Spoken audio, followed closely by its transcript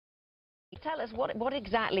tell us what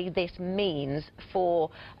exactly this means for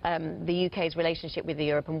the UK's relationship with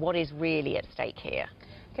Europe and what is really at stake here.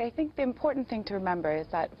 Okay, I think the important thing to remember is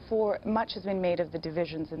that much has been made of the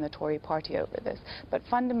divisions in the Tory party over this, but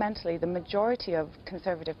fundamentally the majority of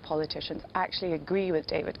Conservative politicians actually agree with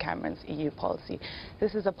David Cameron's EU policy.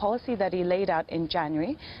 This is a policy that he laid out in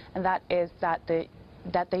January, and that is that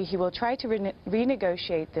he will try to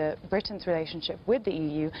renegotiate Britain's relationship with the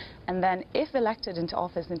EU, and then, if elected into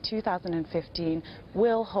office in 2015,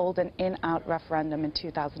 will hold an in-out referendum in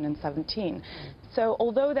 2017. So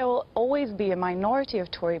although there will always be a minority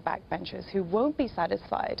of Tory backbenchers who won't be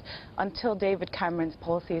satisfied until David Cameron's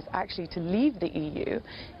policy is actually to leave the EU,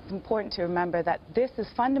 it's important to remember that this is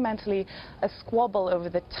fundamentally a squabble over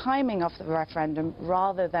the timing of the referendum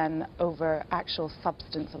rather than over actual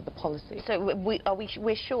substance of the policy. So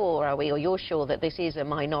we're sure, are we, or you're sure that this is a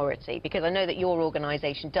minority? Because I know that your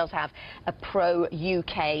organisation does have a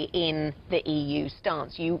pro-UK in the EU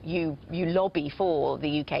stance. You lobby for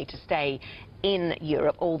the UK to stay in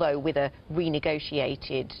Europe, although with a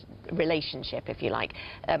renegotiated relationship, if you like.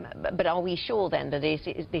 But are we sure then that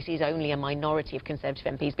this is only a minority of Conservative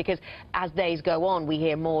MPs? Because as days go on, we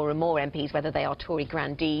hear more and more MPs, whether they are Tory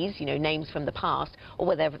grandees, you know, names from the past, or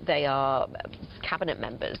whether they are cabinet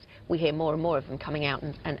members, we hear more and more of them coming out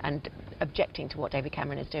and objecting to what David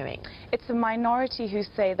Cameron is doing. It's a minority who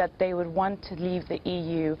say that they would want to leave the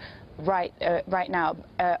EU right now.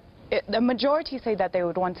 The majority say that they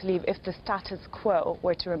would want to leave if the status quo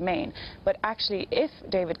were to remain. But actually, if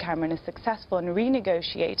David Cameron is successful in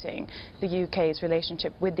renegotiating the UK's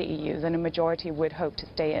relationship with the EU, then a majority would hope to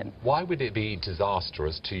stay in. Why would it be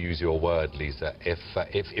disastrous, to use your word, Lisa,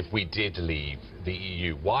 if we did leave the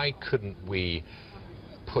EU? Why couldn't we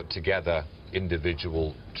put together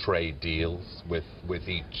individual trade deals with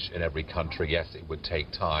each and every country? Yes, it would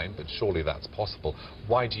take time, but surely that's possible.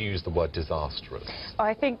 Why do you use the word disastrous?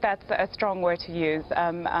 I think that's a strong word to use.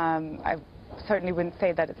 I certainly wouldn't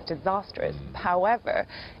say that it's disastrous. However,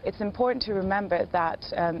 it's important to remember that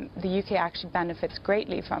the UK actually benefits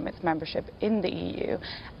greatly from its membership in the EU,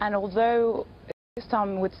 and although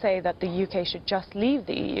some would say that the UK should just leave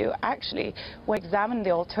the EU, actually, when we examine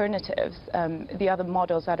the alternatives, the other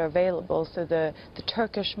models that are available, so the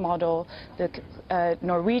Turkish model, the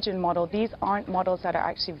Norwegian model, these aren't models that are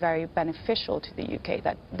actually very beneficial to the UK,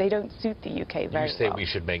 that they don't suit the UK very well. You say we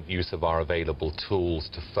should make use of our available tools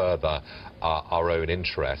to further our own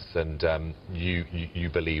interests, and you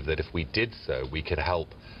believe that if we did so, we could help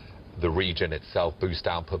the region itself boost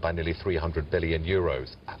output by nearly 300 billion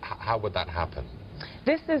euros. How would that happen?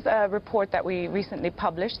 This is a report that we recently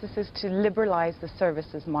published. This is to liberalize the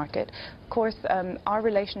services market. Of course, our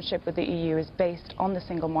relationship with the EU is based on the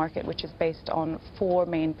single market, which is based on 4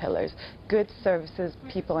 main pillars: goods, services,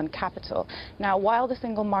 people and capital. Now, while the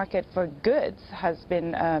single market for goods has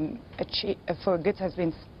been achieved,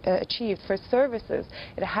 for services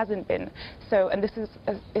it hasn't been. So, and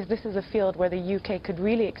this is a field where the UK could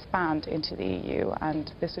really expand into the EU,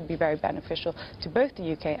 and this would be very beneficial to both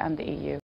the UK and the EU.